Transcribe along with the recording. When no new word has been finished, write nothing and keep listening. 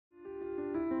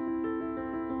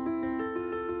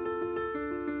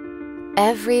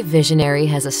Every visionary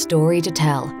has a story to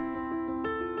tell.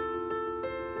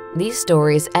 These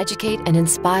stories educate and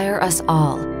inspire us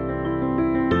all.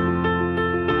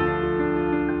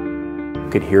 You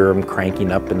could hear them cranking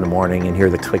up in the morning and hear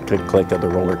the click, click, click of the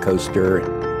roller coaster.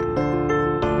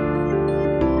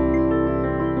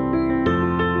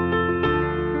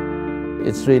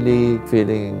 It's really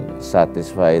feeling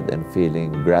satisfied and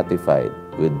feeling gratified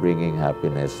with bringing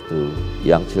happiness to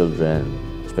young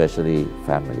children, especially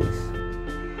families.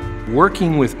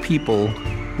 Working with people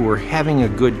who are having a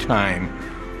good time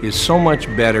is so much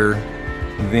better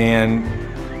than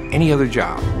any other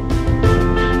job.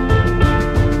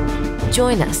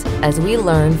 Join us as we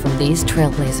learn from these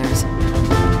trailblazers.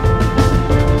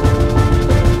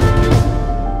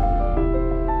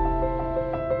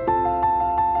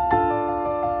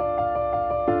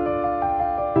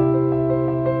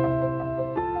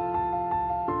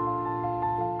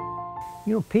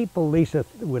 You know, people, Lisa,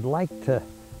 would like to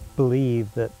believe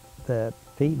that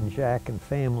Pete and Jack and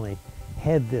family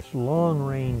had this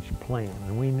long-range plan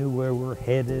and we knew where we're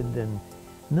headed, and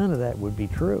none of that would be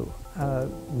true.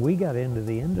 We got into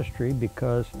the industry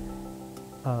because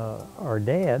our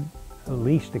dad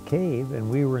leased a cave,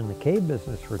 and we were in the cave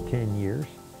business for 10 years,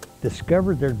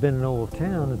 discovered there'd been an old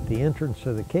town at the entrance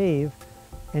of the cave,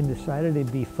 and decided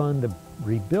it'd be fun to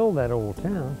rebuild that old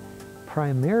town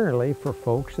primarily for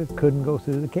folks that couldn't go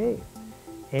through the cave.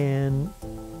 And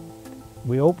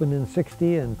we opened in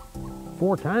 '60, and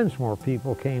 4 times more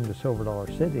people came to Silver Dollar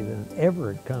City than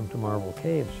ever had come to Marble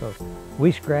Cave. So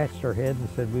we scratched our head and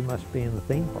said we must be in the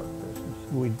theme park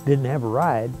business. We didn't have a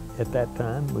ride at that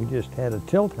time. We just had a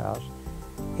tilt house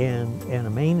and a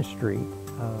main street.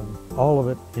 All of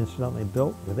it incidentally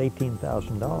built with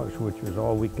 $18,000, which was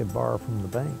all we could borrow from the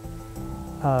bank.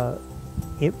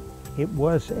 It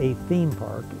was a theme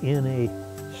park in a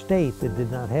state that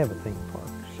did not have a theme park.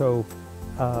 So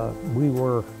we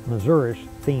were Missouri's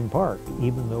theme park,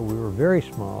 even though we were very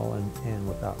small and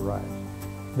without rides.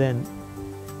 Then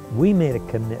we made a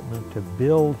commitment to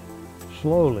build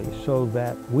slowly so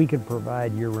that we could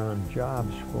provide year-round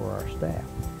jobs for our staff.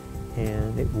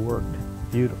 And it worked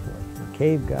beautifully. The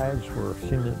cave guides were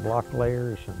cement block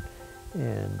layers,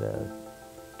 and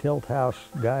tilt house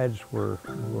guides were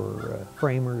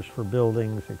framers for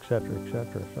buildings, etc.,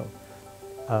 etc.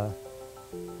 So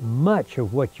much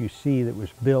of what you see that was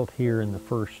built here in the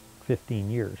first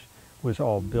 15 years was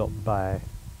all built by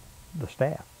the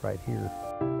staff right here.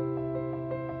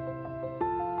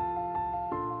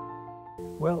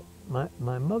 Well,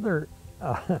 my mother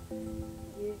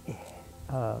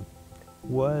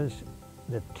was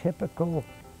the typical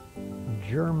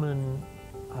German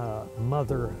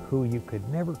mother who you could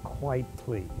never quite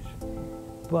please.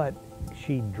 But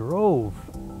she drove,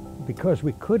 because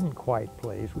we couldn't quite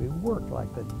please, we worked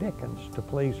like the dickens to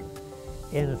please her.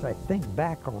 And as I think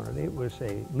back on it, it was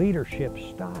a leadership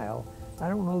style. I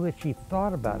don't know that she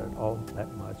thought about it all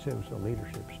that much. It was a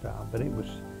leadership style, but it was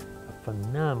a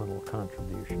phenomenal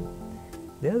contribution.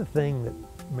 The other thing that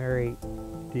Mary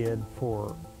did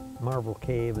for Marble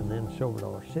Cave and then Silver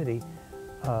Dollar City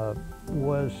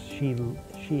was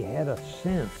she had a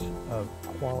sense of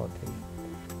quality,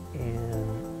 and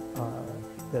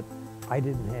that I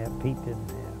didn't have, Pete didn't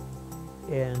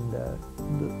have. And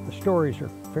the stories are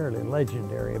fairly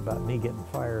legendary about me getting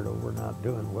fired over not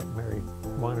doing what Mary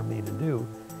wanted me to do.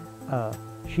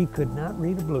 She could not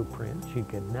read a blueprint. She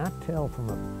could not tell from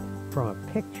a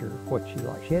picture what she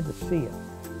liked. She had to see it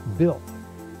built,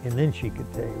 and then she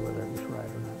could tell you whether it was right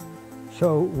or not.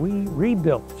 So we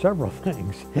rebuilt several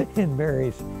things in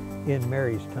Mary's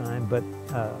time, but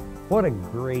what a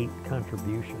great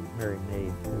contribution Mary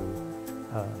made to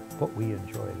what we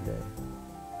enjoy today.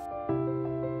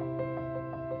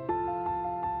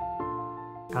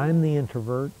 I'm the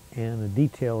introvert and a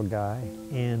detail guy,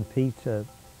 and Pete's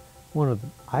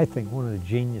I think one of the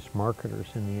genius marketers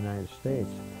in the United States.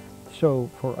 So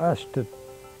for us to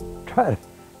try to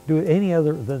do any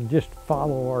other than just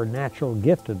follow our natural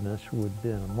giftedness would have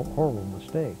been a horrible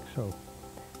mistake. So,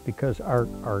 because our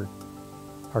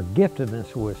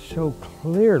giftedness was so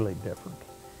clearly different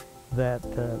that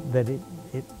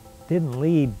it didn't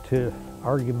lead to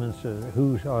arguments of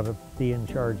who ought to be in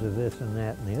charge of this and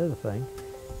that and the other thing.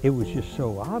 It was just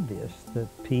so obvious that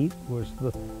Pete was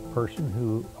the person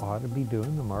who ought to be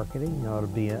doing the marketing. He ought to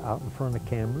be out in front of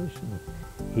cameras, and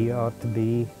he ought to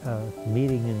be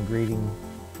meeting and greeting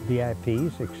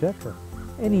VIPs, etc.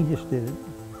 And he just did it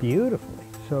beautifully.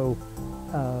 So,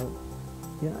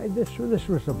 yeah, this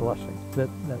was a blessing that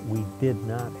we did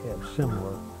not have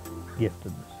similar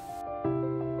giftedness.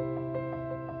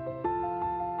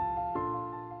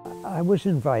 I was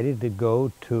invited to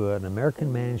go to an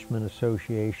American Management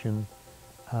Association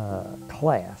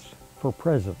class for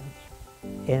presidents.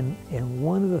 And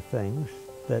one of the things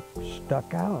that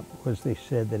stuck out was they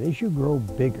said that as you grow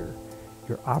bigger,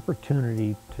 your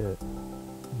opportunity to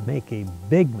make a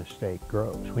big mistake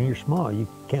grows. When you're small, you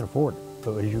can't afford it.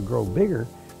 But as you grow bigger,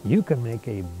 you can make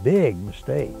a big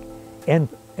mistake and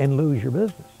lose your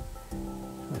business. So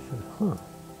I said, huh.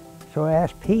 So I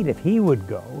asked Pete if he would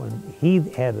go, and he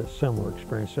had a similar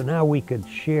experience. So now we could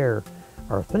share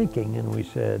our thinking, and we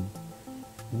said,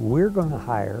 we're going to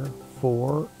hire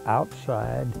 4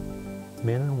 outside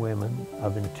men and women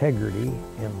of integrity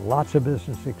and lots of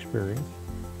business experience,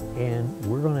 and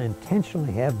we're going to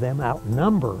intentionally have them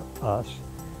outnumber us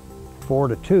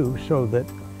 4-2, so that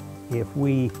if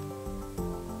we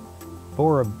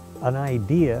bore an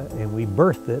idea and we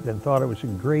birthed it and thought it was a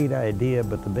great idea,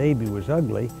 but the baby was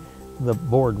ugly, the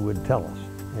board would tell us.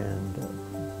 And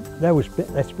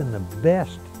that's been the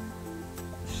best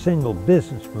single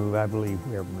business move I believe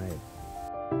we ever made.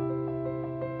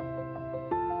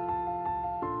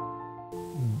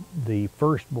 The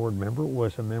first board member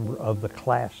was a member of the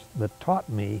class that taught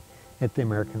me at the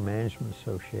American Management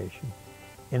Association.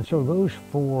 And so those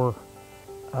 4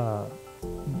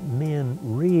 men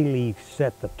really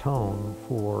set the tone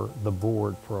for the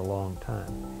board for a long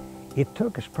time. It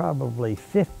took us probably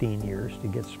 15 years to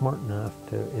get smart enough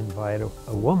to invite a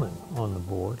woman on the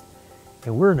board.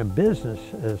 And we're in a business,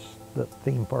 as the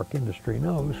theme park industry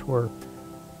knows, where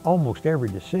almost every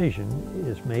decision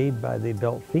is made by the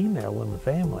adult female in the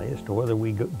family as to whether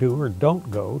we do or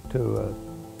don't go to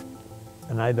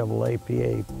an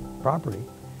IAAPA property.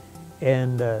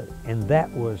 And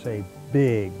that was a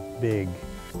big, big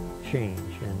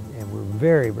change. And we're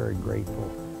very, very grateful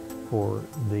for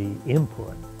the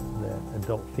input that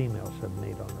adult females have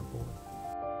made on our board.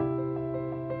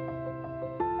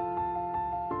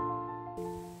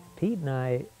 Pete and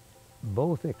I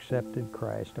both accepted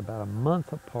Christ about a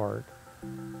month apart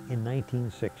in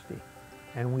 1960.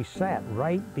 And we sat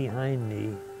right behind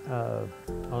me on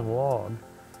a log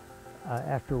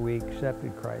after we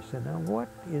accepted Christ. And now what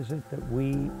is it that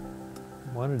we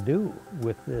want to do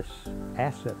with this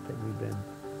asset that we've been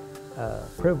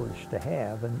privileged to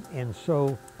have? And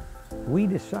so we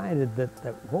decided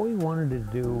that what we wanted to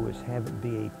do was have it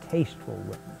be a tasteful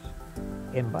witness.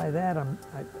 And by that,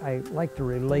 I like to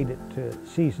relate it to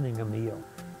seasoning a meal.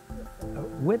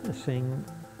 Witnessing,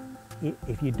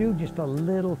 if you do just a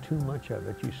little too much of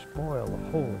it, you spoil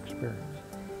the whole experience.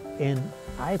 And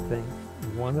I think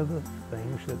one of the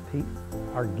things that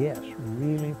our guests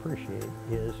really appreciate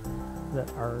is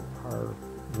that our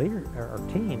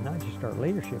team, not just our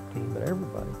leadership team, but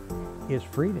everybody, is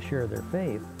free to share their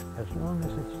faith as long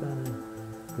as it's done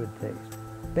in good taste.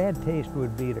 Bad taste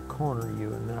would be to corner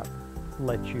you and not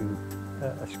let you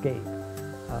escape.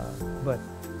 But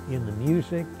in the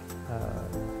music,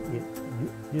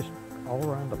 just all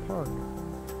around the park,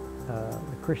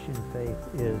 the Christian faith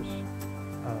is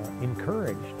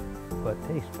encouraged, but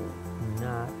tastefully,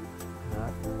 not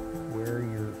wear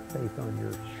your faith on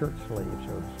your shirt sleeve,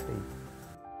 so to speak.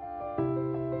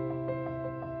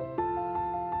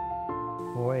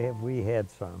 Boy, have we had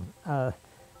some.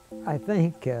 I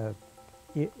think the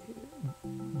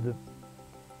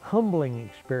humbling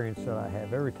experience that I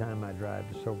have every time I drive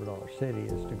to Silver Dollar City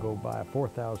is to go by a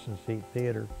 4,000-seat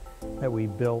theater that we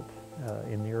built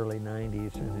in the early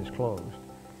 90s and is closed.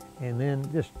 And then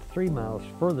just 3 miles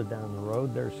further down the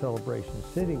road, there's Celebration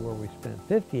City, where we spent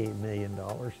 $58 million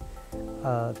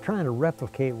trying to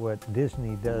replicate what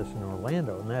Disney does in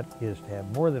Orlando, and that is to have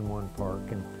more than one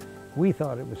park. And we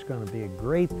thought it was going to be a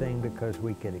great thing because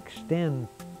we could extend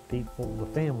the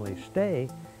family stay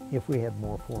if we had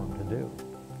more for them to do.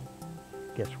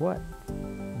 Guess what?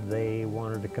 They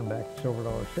wanted to come back to Silver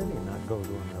Dollar City and not go to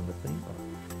another theme park.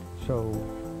 So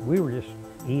we were just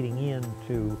eating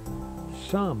into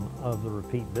some of the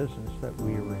repeat business that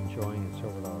we were enjoying in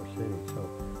Silver Dollar City. So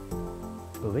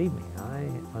believe me, I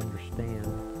understand.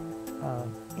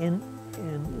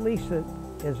 And Lisa,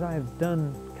 as I've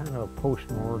done kind of a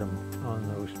post-mortem on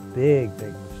those big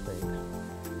mistakes,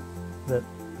 that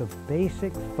the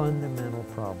basic fundamental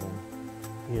problem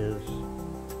is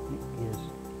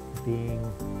being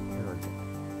arrogant.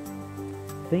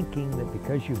 Thinking that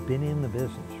because you've been in the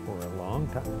business for a long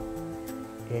time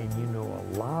and you know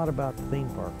a lot about the theme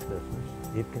park business,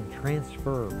 it can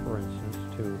transfer, for instance,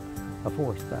 to a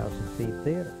 4,000-seat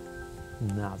theater.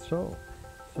 Not so.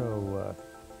 So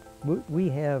we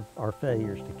have our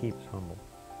failures to keep us humble.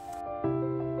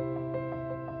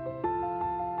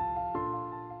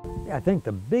 I think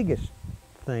the biggest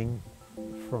thing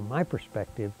from my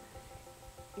perspective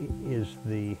is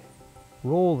the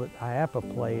role that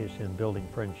IAAPA plays in building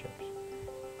friendships.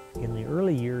 In the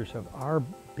early years of our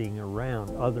being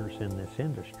around others in this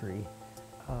industry,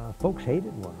 folks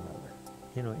hated one another.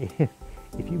 You know,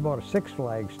 if you bought a Six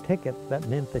Flags ticket, that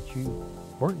meant that you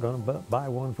weren't going to buy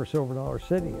one for Silver Dollar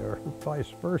City, or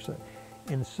vice versa.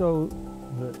 And so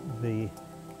the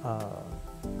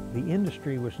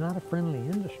industry was not a friendly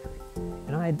industry.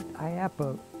 And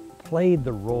IAAPA played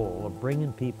the role of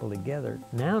bringing people together,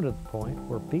 now to the point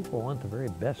where people want the very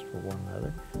best for one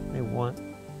another. They want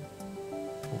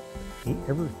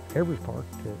every park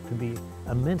to be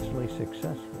immensely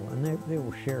successful, and they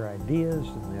will share ideas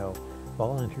and they'll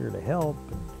volunteer to help.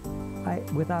 And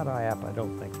without IAAPA, I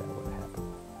don't think that would have happened.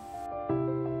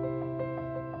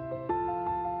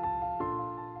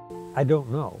 I don't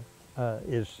know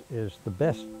is the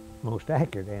best, most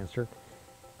accurate answer.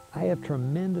 I have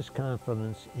tremendous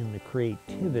confidence in the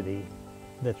creativity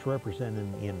that's represented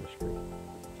in the industry.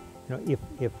 You know,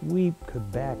 if we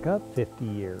could back up 50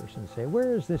 years and say,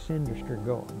 where is this industry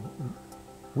going?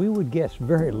 We would guess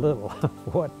very little of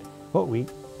what we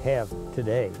have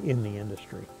today in the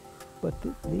industry. But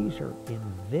these are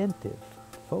inventive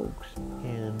folks,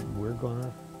 and we're going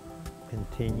to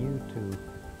continue to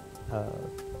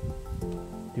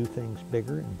do things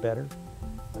bigger and better.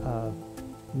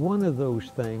 One of those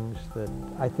things that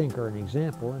I think are an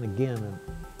example, and again,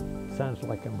 it sounds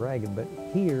like I'm bragging, but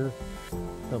here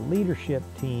the leadership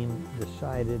team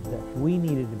decided that we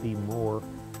needed to be more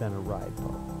than a ride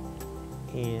park.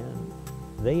 And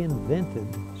they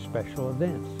invented special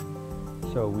events.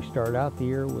 So we start out the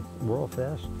year with World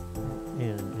Fest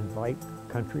and invite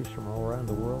countries from all around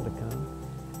the world to come.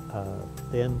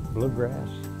 Then Bluegrass,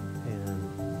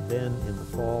 and then in the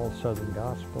fall Southern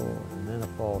Gospel, and then a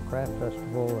fall craft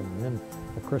festival, and then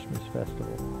a Christmas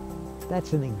festival.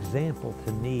 That's an example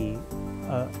to me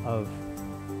of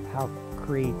how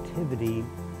creativity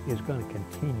is going to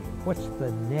continue. What's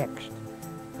the next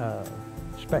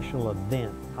special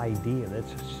event idea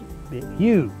that's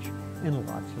huge? And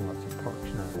lots of parks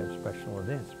now have special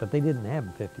events, but they didn't have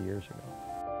them 50 years ago.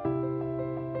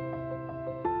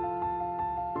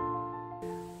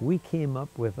 We came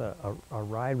up with a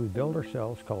ride we built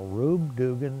ourselves called Rube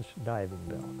Dugan's Diving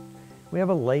Bell. We have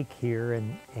a lake here,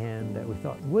 and we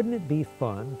thought, wouldn't it be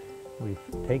fun? We've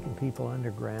taken people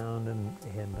underground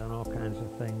and done all kinds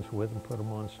of things with them, put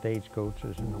them on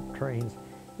stagecoaches and trains.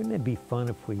 Wouldn't it be fun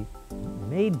if we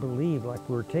made believe like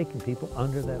we were taking people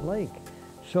under that lake?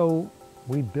 So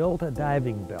we built a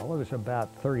diving bell. It was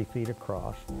about 30 feet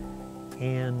across,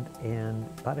 and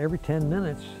about every 10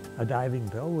 minutes a diving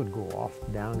bell would go off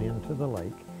down into the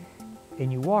lake.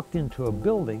 And you walked into a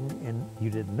building, and you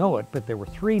didn't know it, but there were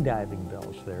 3 diving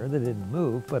bells there that didn't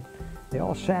move, but they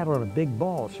all sat on a big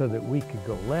ball so that we could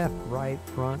go left, right,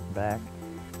 front, back.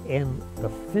 And the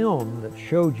film that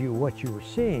showed you what you were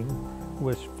seeing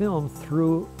was filmed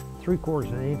through 3/4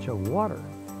 of an inch of water.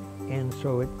 And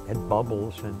so it had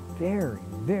bubbles and very,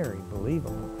 very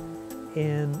believable.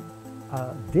 And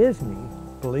Disney,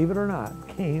 believe it or not,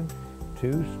 came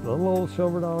to little old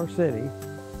Silver Dollar City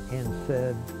and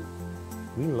said,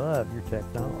 we love your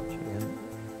technology. And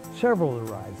several of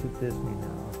the rides at Disney now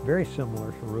are very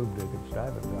similar to Rube Dugan's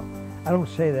Diving Bell. I don't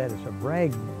say that as a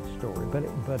bragging story,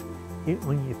 but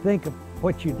when you think of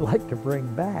what you'd like to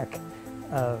bring back,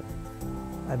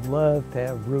 I'd love to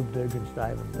have Rube Dugan's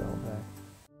Diving Bell back.